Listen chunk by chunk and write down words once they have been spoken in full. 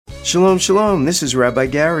Shalom, shalom. This is Rabbi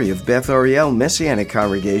Gary of Beth Ariel Messianic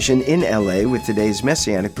Congregation in LA with today's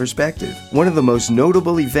Messianic Perspective. One of the most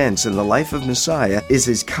notable events in the life of Messiah is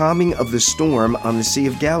his calming of the storm on the Sea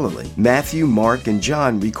of Galilee. Matthew, Mark, and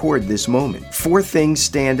John record this moment. 4 things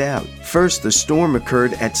stand out. First, the storm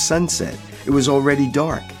occurred at sunset. It was already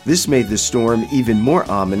dark. This made the storm even more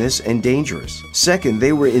ominous and dangerous. Second,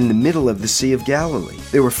 they were in the middle of the Sea of Galilee.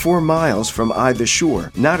 They were 4 miles from either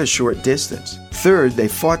shore, not a short distance. Third, they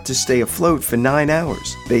fought to stay afloat for 9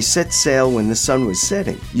 hours. They set sail when the sun was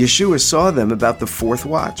setting. Yeshua saw them about the 4th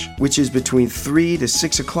watch, which is between 3 to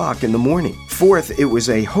 6 o'clock in the morning. Fourth, it was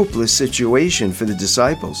a hopeless situation for the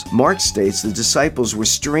disciples. Mark states the disciples were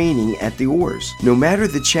straining at the oars. No matter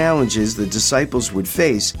the challenges the disciples would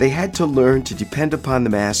face, they had to learn to depend upon the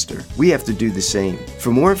Master. We have to do the same. For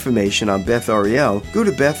more information on Beth Ariel, go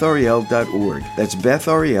to bethariel.org. That's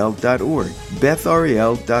bethariel.org.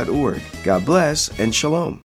 bethariel.org. God bless and shalom.